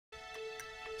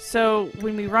So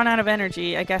when we run out of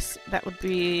energy, I guess that would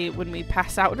be when we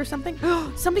pass out or something.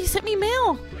 Somebody sent me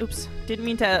mail! Oops, didn't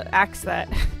mean to axe that.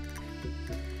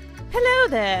 Hello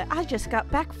there, I just got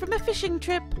back from a fishing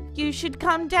trip. You should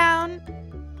come down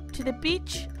to the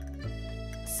beach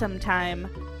sometime.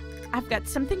 I've got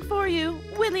something for you,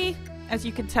 Willie. As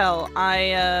you can tell,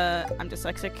 I'm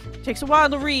dyslexic. It takes a while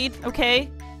to read, okay?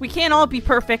 We can't all be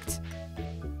perfect.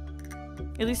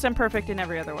 At least I'm perfect in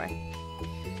every other way.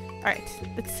 Alright,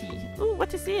 let's see. Ooh,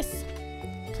 what is this?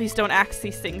 Please don't axe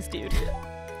these things, dude.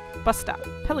 Bus stop.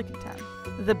 Pelican Town.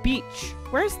 The beach.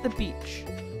 Where's the beach?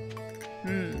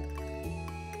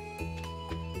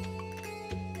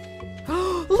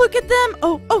 Look at them!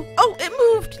 Oh, it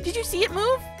moved! Did you see it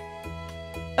move?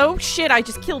 Oh shit, I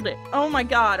just killed it. Oh my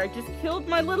god, I just killed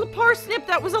my little parsnip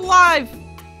that was alive!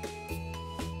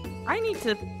 I need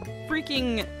to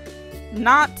freaking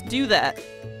not do that.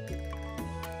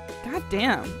 God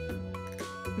damn.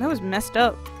 That was messed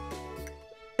up.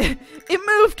 It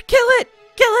moved! Kill it!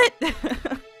 Kill it!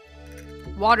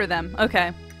 Water them.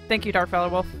 Okay. Thank you, Darkfellow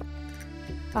Wolf.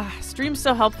 Stream's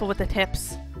so helpful with the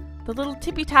tips. The little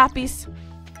tippy toppies.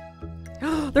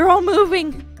 They're all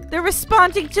moving! They're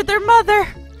responding to their mother!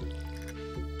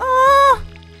 Oh!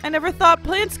 I never thought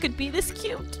plants could be this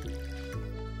cute.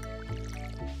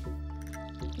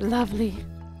 Lovely.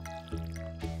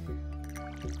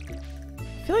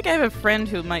 I feel like I have a friend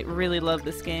who might really love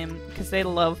this game because they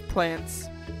love plants.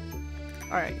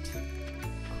 Alright.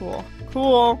 Cool.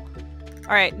 Cool.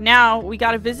 Alright, now we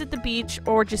gotta visit the beach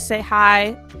or just say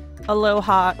hi,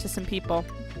 aloha to some people.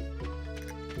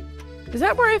 Is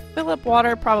that where I fill up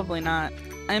water? Probably not.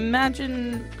 I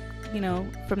imagine, you know,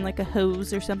 from like a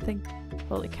hose or something.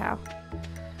 Holy cow.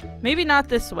 Maybe not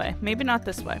this way. Maybe not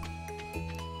this way.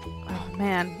 Oh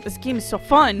man, this game is so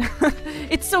fun.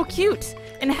 It's so cute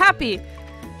and happy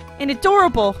and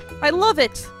adorable. I love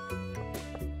it.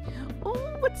 Oh,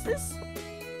 what's this?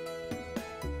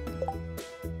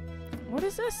 What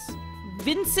is this?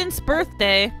 Vincent's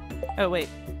birthday. Oh, wait.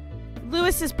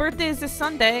 Lewis's birthday is this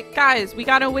Sunday. Guys, we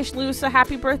gotta wish Lewis a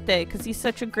happy birthday because he's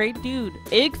such a great dude.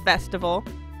 Egg Festival.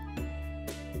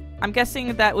 I'm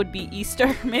guessing that would be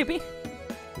Easter, maybe?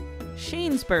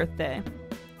 Shane's birthday.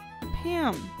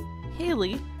 Pam.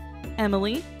 Haley.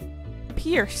 Emily.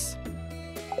 Pierce.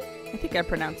 I think I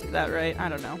pronounced that right. I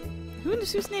don't know.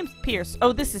 Whose name's Pierce?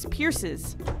 Oh, this is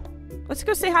Pierce's. Let's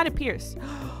go say hi to Pierce.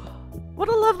 What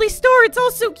a lovely store. It's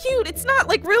all so cute. It's not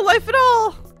like real life at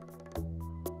all.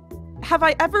 Have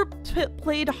I ever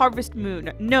played Harvest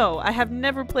Moon? No, I have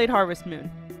never played Harvest Moon.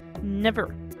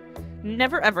 Never.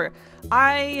 Never ever. When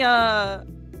I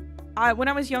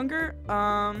was younger,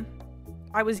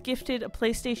 I was gifted a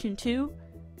PlayStation 2.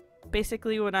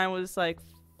 Basically when I was like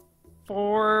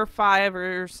 4 or 5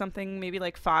 or something, maybe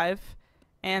like 5.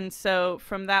 And so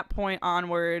from that point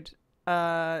onward,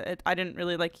 I didn't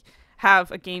really like have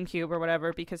a GameCube or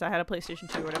whatever because I had a PlayStation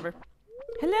 2 or whatever.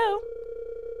 Hello.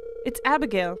 It's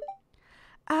Abigail.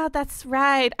 Oh, that's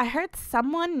right. I heard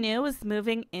someone new was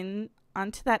moving in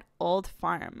onto that old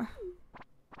farm.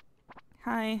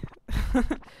 Hi.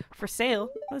 For sale?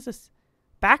 What is this?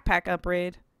 Backpack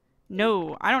upgrade.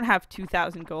 No, I don't have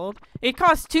 2,000 gold. It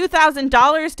costs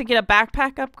 $2,000 to get a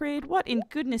backpack upgrade? What in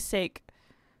goodness sake?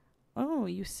 Oh,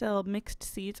 you sell mixed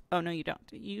seeds? Oh, no, you don't.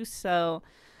 You sell...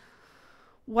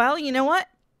 Well, you know what?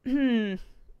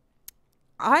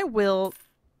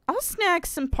 I'll snag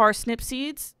some parsnip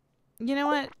seeds. You know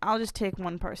what? I'll just take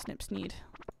one parsnip seed.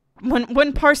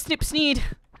 One parsnip seed.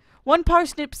 One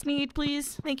parsnip seed,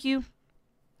 please. Thank you.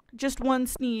 Just one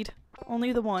seed.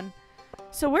 Only the one.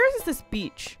 So where is this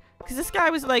beach? Because this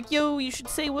guy was like, yo, you should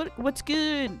say what's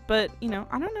good. But, you know,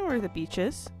 I don't know where the beach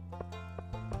is.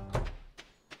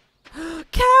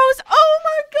 Cows! Oh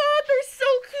my god, they're so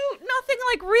cute! Nothing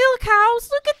like real cows.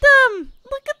 Look at them!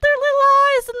 Look at their little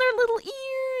eyes and their little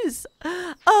ears!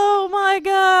 Oh my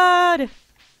god!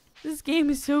 This game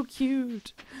is so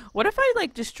cute. What if I,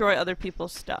 like, destroy other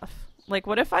people's stuff? Like,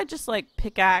 what if I just, like,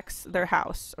 pickaxe their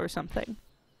house or something?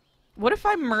 What if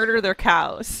I murder their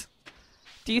cows?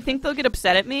 Do you think they'll get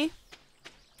upset at me?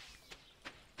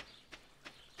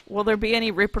 Will there be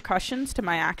any repercussions to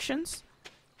my actions?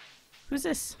 Who's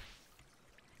this?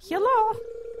 Hello?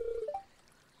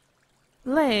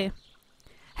 Lay.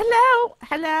 Hello!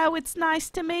 Hello, it's nice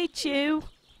to meet you.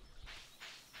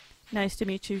 Nice to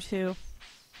meet you, too.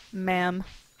 Ma'am.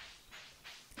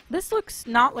 This looks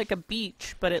not like a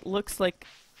beach, but it looks like,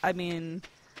 I mean,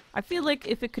 I feel like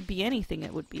if it could be anything,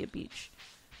 it would be a beach.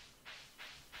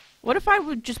 What if I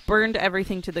would just burned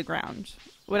everything to the ground?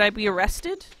 Would I be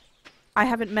arrested? I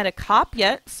haven't met a cop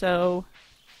yet, so...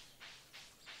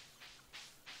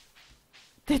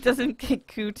 It doesn't take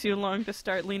Koo too long to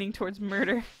start leaning towards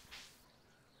murder.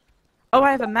 Oh,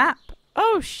 I have a map.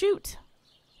 Oh, shoot.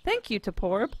 Thank you,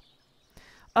 Taporb.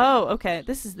 Oh, okay.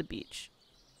 This is the beach.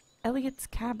 Elliot's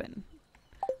cabin.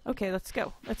 Okay, let's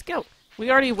go. Let's go. We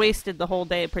already wasted the whole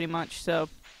day, pretty much, so...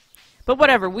 But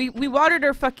whatever. We watered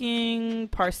our fucking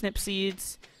parsnip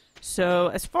seeds. So,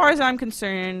 as far as I'm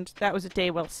concerned, that was a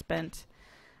day well spent.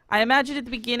 I imagine at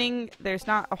the beginning, there's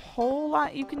not a whole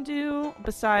lot you can do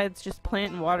besides just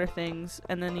plant and water things,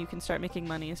 and then you can start making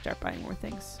money and start buying more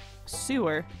things.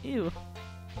 Sewer. Ew.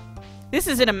 This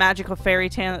isn't a magical fairy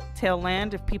tale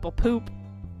land if people poop.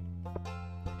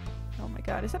 Oh my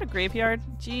god, is that a graveyard?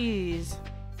 Jeez.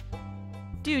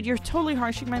 Dude, you're totally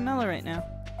harshing my mellow right now.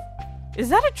 Is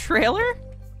that a trailer?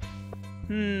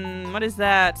 What is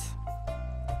that?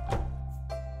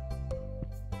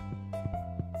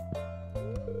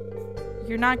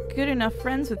 You're not good enough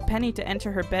friends with Penny to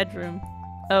enter her bedroom.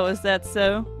 Oh, is that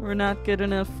so? We're not good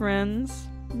enough friends?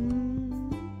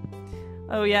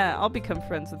 Oh yeah, I'll become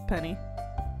friends with Penny.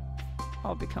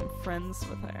 I'll become friends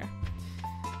with her.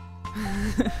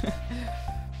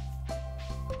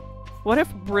 What if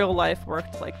real life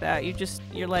worked like that?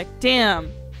 You're like,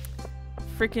 damn,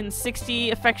 freaking 60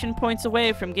 affection points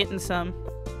away from getting some.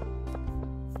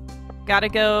 Gotta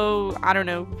go, I don't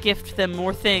know, gift them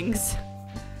more things.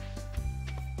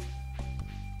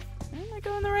 Am I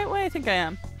going the right way? I think I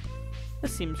am.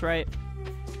 This seems right.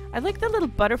 I like the little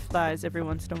butterflies every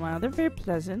once in a while. They're very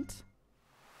pleasant.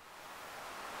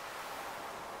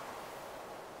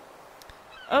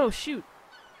 Oh, shoot.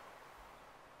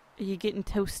 Are you getting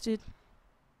toasted?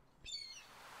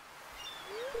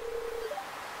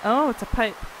 Oh, it's a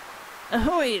pipe.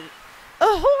 Ahoy!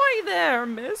 Ahoy there,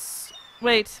 miss!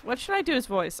 Wait, what should I do his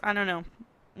voice? I don't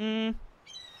know.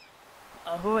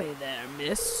 Ahoy there,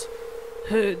 miss.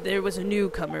 Heard there was a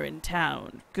newcomer in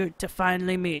town. Good to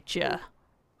finally meet ya.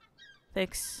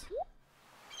 Thanks.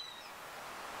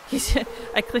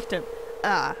 I clicked him.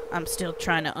 I'm still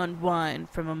trying to unwind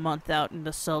from a month out in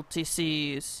the salty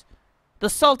seas. The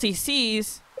salty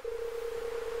seas?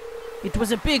 It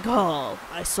was a big haul.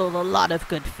 I sold a lot of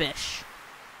good fish.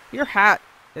 Your hat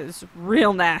is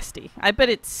real nasty. I bet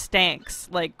it stanks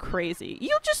like crazy.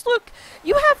 You just look...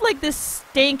 You have like this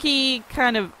stanky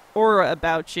kind of aura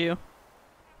about you.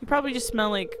 You probably just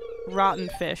smell like rotten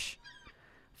fish.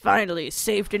 Finally,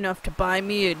 saved enough to buy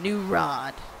me a new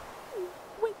rod.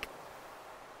 Wink.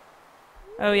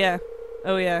 Oh yeah.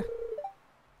 Oh yeah.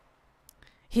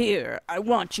 Here, I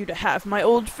want you to have my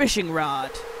old fishing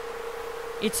rod.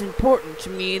 It's important to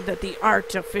me that the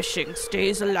art of fishing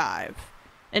stays alive.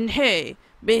 And hey,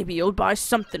 maybe you'll buy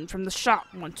something from the shop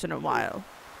once in a while.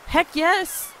 Heck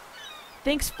yes!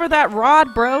 Thanks for that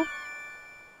rod, bro.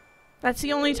 That's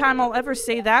the only time I'll ever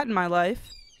say that in my life.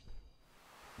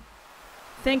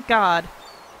 Thank God.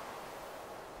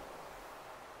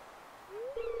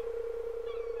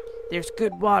 There's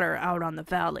good water out on the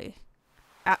valley.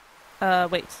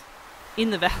 Wait. In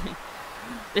the valley.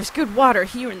 There's good water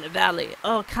here in the valley.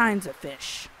 All kinds of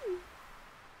fish.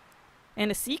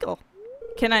 And a seagull.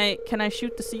 Can I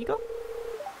shoot the seagull?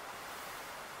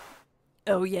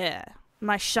 Oh yeah.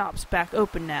 My shop's back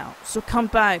open now, so come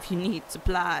by if you need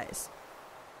supplies.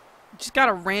 Just got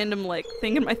a random, like,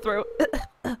 thing in my throat.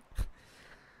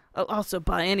 I'll also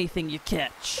buy anything you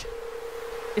catch.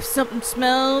 If something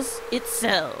smells, it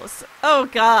sells. Oh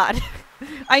god.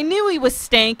 I knew he was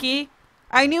stanky.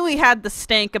 I knew he had the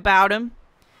stank about him.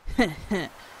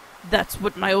 That's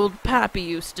what my old pappy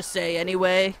used to say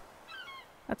anyway.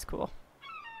 That's cool.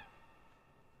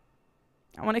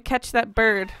 I want to catch that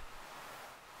bird.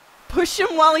 Push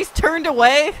him while he's turned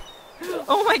away?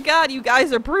 Oh my god, you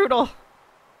guys are brutal.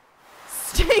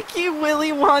 Stanky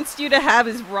Willie wants you to have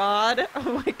his rod.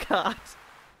 Oh my god.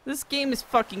 This game is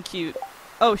fucking cute.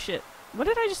 Oh shit. What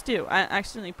did I just do? I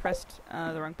accidentally pressed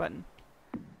the wrong button.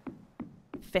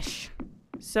 Fish.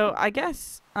 So I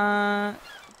guess, I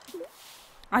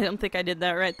don't think I did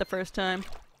that right the first time.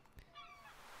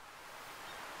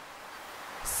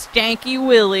 Stanky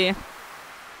Willie.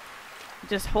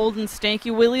 Just holding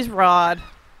Stanky Willie's rod.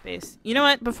 Base. You know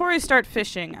what? Before I start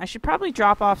fishing, I should probably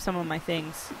drop off some of my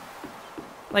things.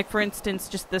 Like, for instance,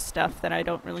 just this stuff that I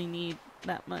don't really need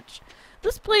that much.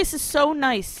 This place is so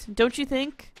nice, don't you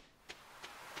think?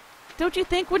 Don't you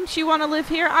think? Wouldn't you want to live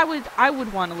here? I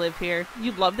would want to live here.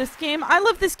 You'd love this game? I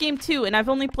love this game too, and I've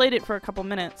only played it for a couple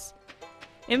minutes.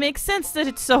 It makes sense that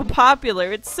it's so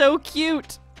popular. It's so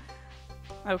cute.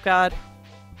 Oh god.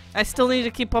 I still need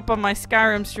to keep up on my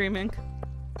Skyrim streaming.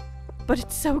 But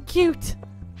it's so cute.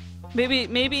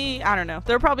 Maybe, I don't know.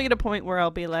 There'll probably get a point where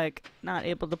I'll be like, not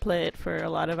able to play it for a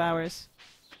lot of hours.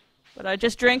 But I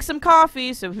just drank some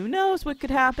coffee, so who knows what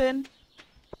could happen.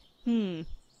 I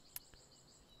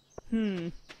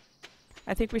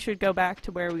think we should go back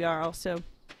to where we are also.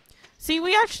 See,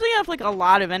 we actually have, like, a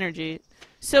lot of energy.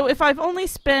 So if I've only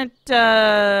spent,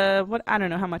 I don't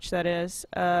know how much that is.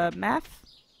 Math?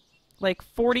 Like,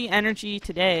 40 energy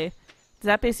today. Does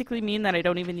that basically mean that I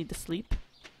don't even need to sleep?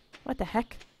 What the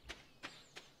heck?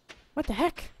 What the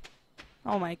heck?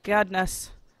 Oh my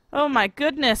goodness. Oh my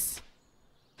goodness!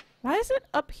 Why is it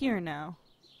up here now?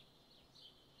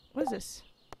 What is this?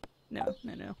 No.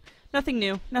 Nothing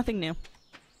new. Nothing new.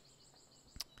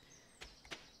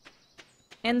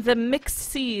 And the mixed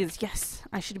seeds. Yes,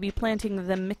 I should be planting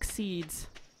the mixed seeds.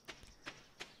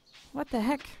 What the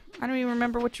heck? I don't even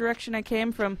remember which direction I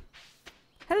came from.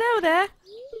 Hello there!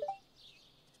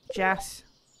 Jas.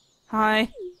 Hi.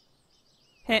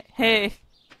 Hey.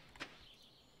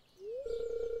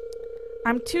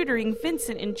 I'm tutoring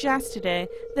Vincent and Jas today.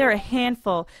 They're a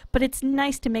handful, but it's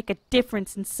nice to make a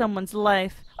difference in someone's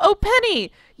life. Oh,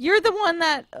 Penny! You're the one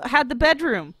that had the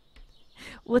bedroom.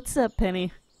 What's up,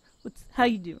 Penny? How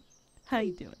you doing? How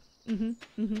you doing?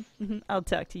 I'll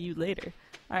talk to you later.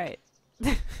 Alright.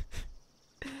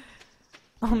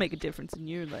 I'll make a difference in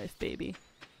your life, baby.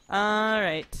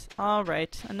 Alright.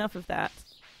 Enough of that.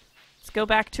 Let's go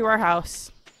back to our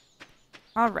house.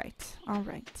 Alright.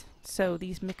 So,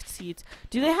 these mixed seeds.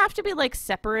 Do they have to be, like,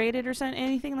 separated or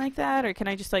anything like that? Or can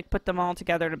I just, like, put them all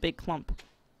together in a big clump?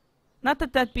 Not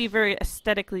that that'd be very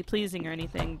aesthetically pleasing or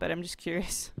anything, but I'm just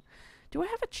curious. Do I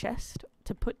have a chest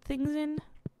to put things in?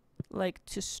 Like,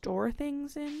 to store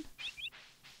things in?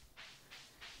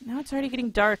 Now it's already getting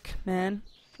dark, man.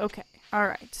 Okay,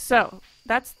 alright. So,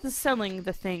 that's the selling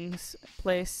the things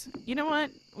place. You know what?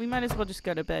 We might as well just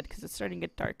go to bed because it's starting to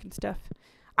get dark and stuff.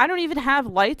 I don't even have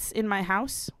lights in my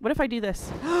house. What if I do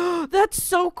this? That's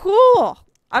so cool!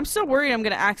 I'm so worried I'm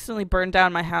going to accidentally burn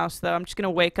down my house, though. I'm just going to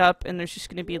wake up and there's just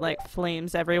going to be, like,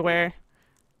 flames everywhere.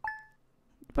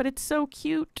 But it's so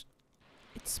cute.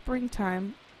 It's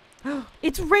springtime.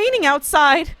 It's raining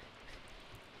outside!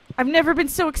 I've never been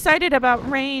so excited about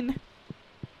rain.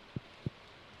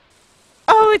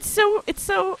 Oh, it's so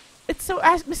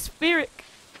atmospheric.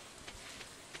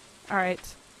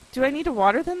 Alright. Do I need to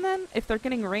water them then? If they're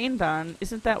getting rained on,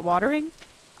 isn't that watering?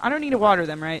 I don't need to water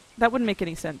them, right? That wouldn't make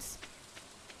any sense.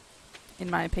 In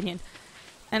my opinion.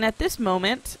 And at this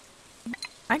moment,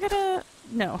 I gotta...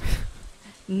 No.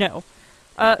 No.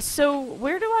 So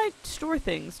where do I store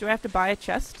things? Do I have to buy a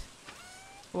chest?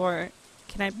 Or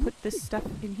can I put this stuff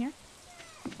in here?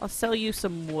 I'll sell you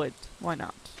some wood. Why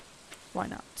not? Why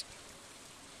not?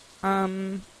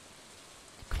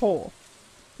 Coal.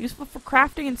 Useful for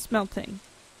crafting and smelting.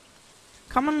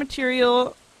 Common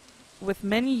material with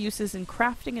many uses in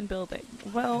crafting and building.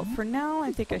 Well, for now,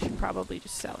 I think I should probably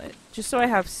just sell it. Just so I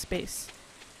have space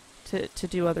to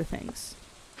do other things.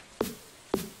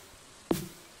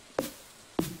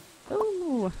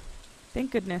 Oh,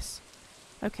 thank goodness.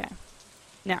 Okay.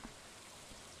 Now,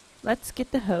 let's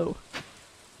get the hoe.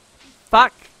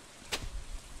 Fuck!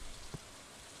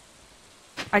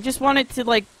 I just want it to,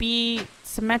 like, be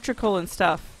symmetrical and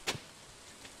stuff.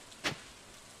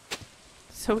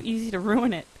 So easy to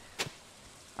ruin it.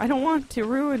 I don't want to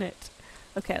ruin it.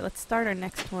 Okay, let's start our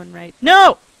next one right...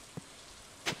 No!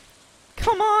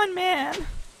 Come on, man!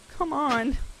 Come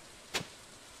on.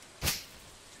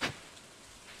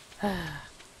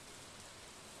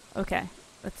 Okay,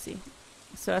 let's see.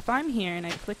 So if I'm here and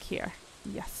I click here...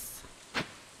 Yes.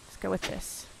 Let's go with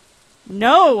this.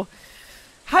 No!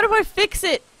 How do I fix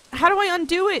it? How do I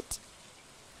undo it?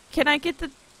 Can I get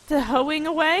the hoeing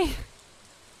away?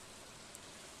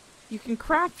 You can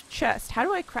craft chest. How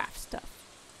do I craft stuff?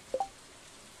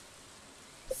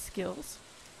 Skills.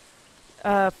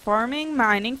 Farming,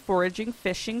 mining, foraging,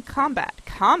 fishing, combat.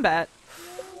 Combat?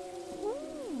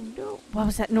 Ooh, no. What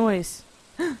was that noise?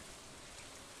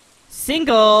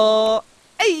 Single!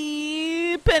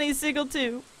 Hey! Penny's single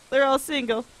too. They're all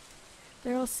single.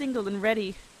 They're all single and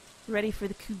ready. Ready for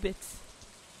the qubits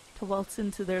to waltz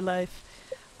into their life.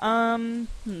 That's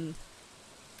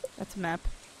a map.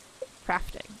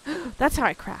 Crafting. That's how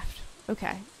I craft.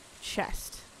 Okay.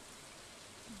 Chest.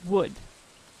 Wood.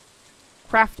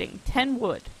 Crafting. 10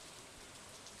 wood.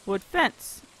 Wood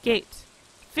fence. Gate.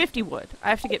 50 wood. I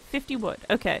have to get 50 wood.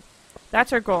 Okay.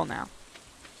 That's our goal now.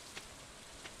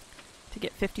 To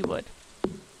get 50 wood.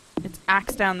 Let's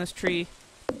axe down this tree.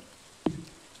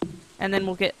 And then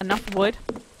we'll get enough wood.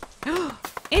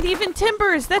 It even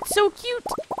timbers! That's so cute!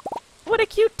 What a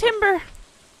cute timber!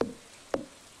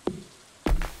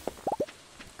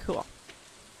 Cool.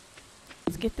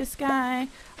 Let's get this guy.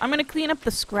 I'm gonna clean up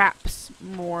the scraps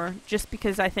more, just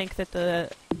because I think that the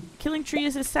killing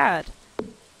trees is sad.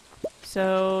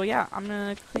 So yeah, I'm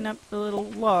gonna clean up the little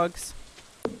logs.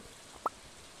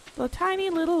 The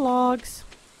tiny little logs.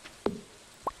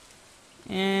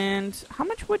 And how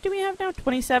much wood do we have now?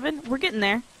 27? We're getting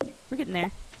there. We're getting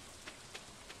there.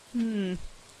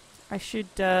 I should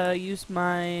use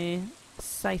my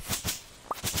scythe.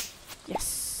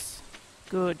 Yes.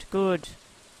 Good, good.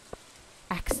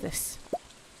 Axe this.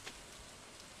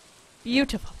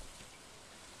 Beautiful.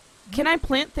 Can I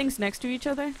plant things next to each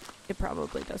other? It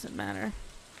probably doesn't matter.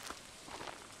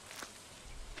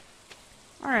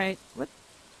 Alright, what?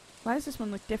 Why does this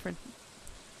one look different?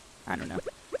 I don't know.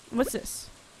 What's this?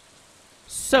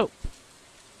 Soap.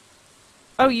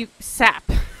 Oh, you... sap.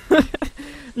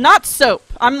 Not soap.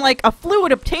 I'm like, a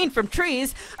fluid obtained from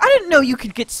trees. I didn't know you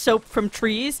could get soap from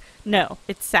trees. No,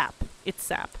 it's sap. It's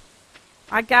sap.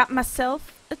 I got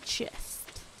myself a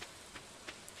chest.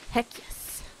 Heck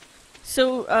yes.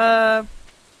 So,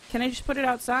 can I just put it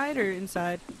outside or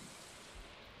inside?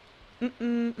 What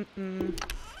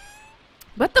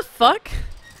the fuck?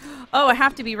 Oh, I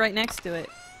have to be right next to it.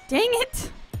 Dang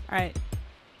it! Alright.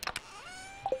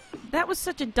 That was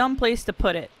such a dumb place to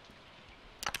put it.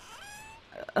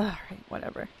 Alright,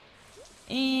 whatever.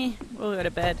 We'll go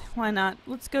to bed. Why not?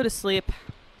 Let's go to sleep.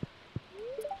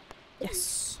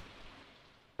 Yes.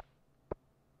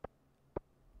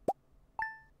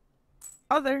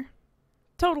 Other.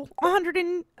 Total 100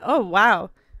 and... Oh,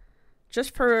 wow.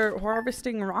 Just for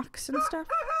harvesting rocks and stuff?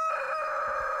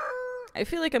 I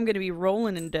feel like I'm gonna be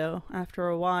rolling in dough after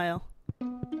a while.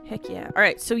 Heck yeah.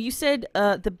 Alright, so you said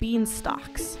the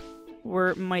beanstalks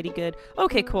were mighty good.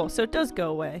 Okay, cool. So it does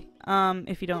go away.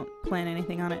 If you don't plant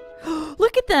anything on it.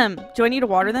 Look at them! Do I need to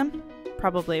water them?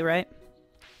 Probably, right?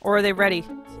 Or are they ready?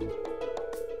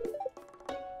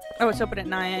 Oh, it's open at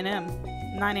 9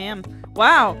 a.m. 9 a.m.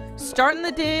 Wow! Starting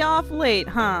the day off late,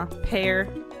 huh? Pierre.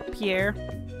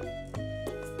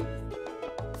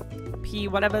 P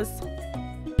whatever's.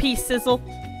 P sizzle.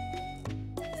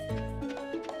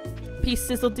 P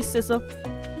sizzle de sizzle.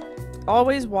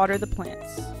 Always water the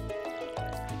plants.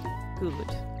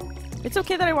 Good. It's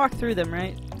okay that I walk through them,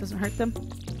 right? Doesn't hurt them.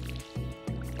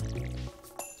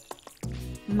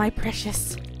 My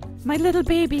precious. My little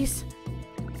babies.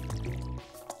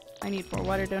 I need more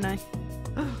water, don't I?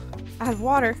 I have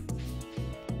water.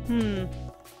 Do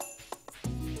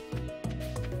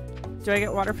I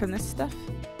get water from this stuff?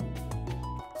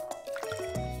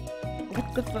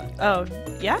 What the fuck? Oh,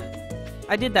 yeah?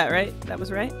 I did that, right? That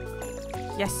was right?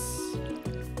 Yes.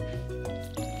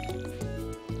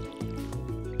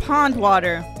 Pond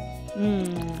water.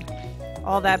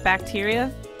 All that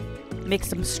bacteria makes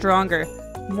them stronger,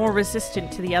 more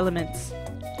resistant to the elements.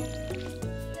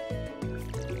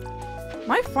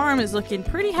 My farm is looking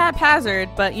pretty haphazard,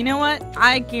 but you know what?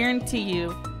 I guarantee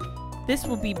you, this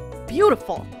will be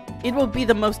beautiful. It will be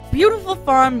the most beautiful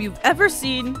farm you've ever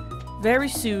seen very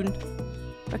soon.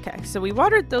 Okay, so we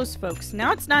watered those folks.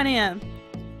 Now it's 9 a.m.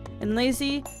 and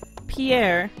Lazy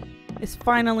Pierre is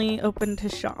finally open to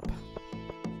shop.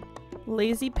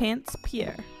 Lazy Pants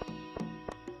Pierre.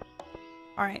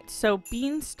 Alright, so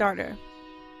bean starter.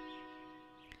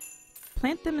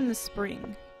 Plant them in the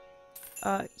spring.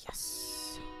 Yes.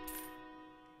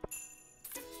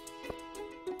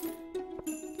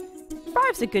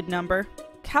 5's a good number.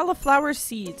 Cauliflower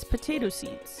seeds, potato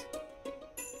seeds.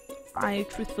 I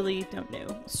truthfully don't know.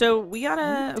 So we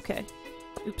gotta... Okay.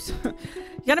 Oops. You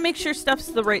gotta make sure stuff's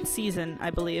the right season,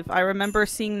 I believe. I remember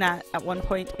seeing that at one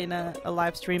point in a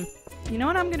live stream. You know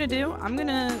what I'm gonna do? I'm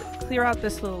gonna clear out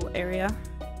this little area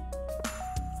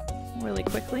really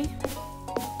quickly.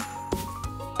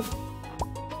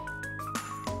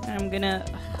 And I'm gonna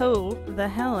hoe the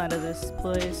hell out of this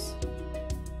place.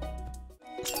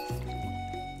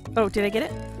 Oh, did I get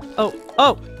it? Oh!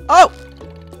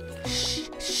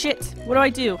 Shit! What do I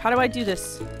do? How do I do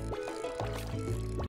this?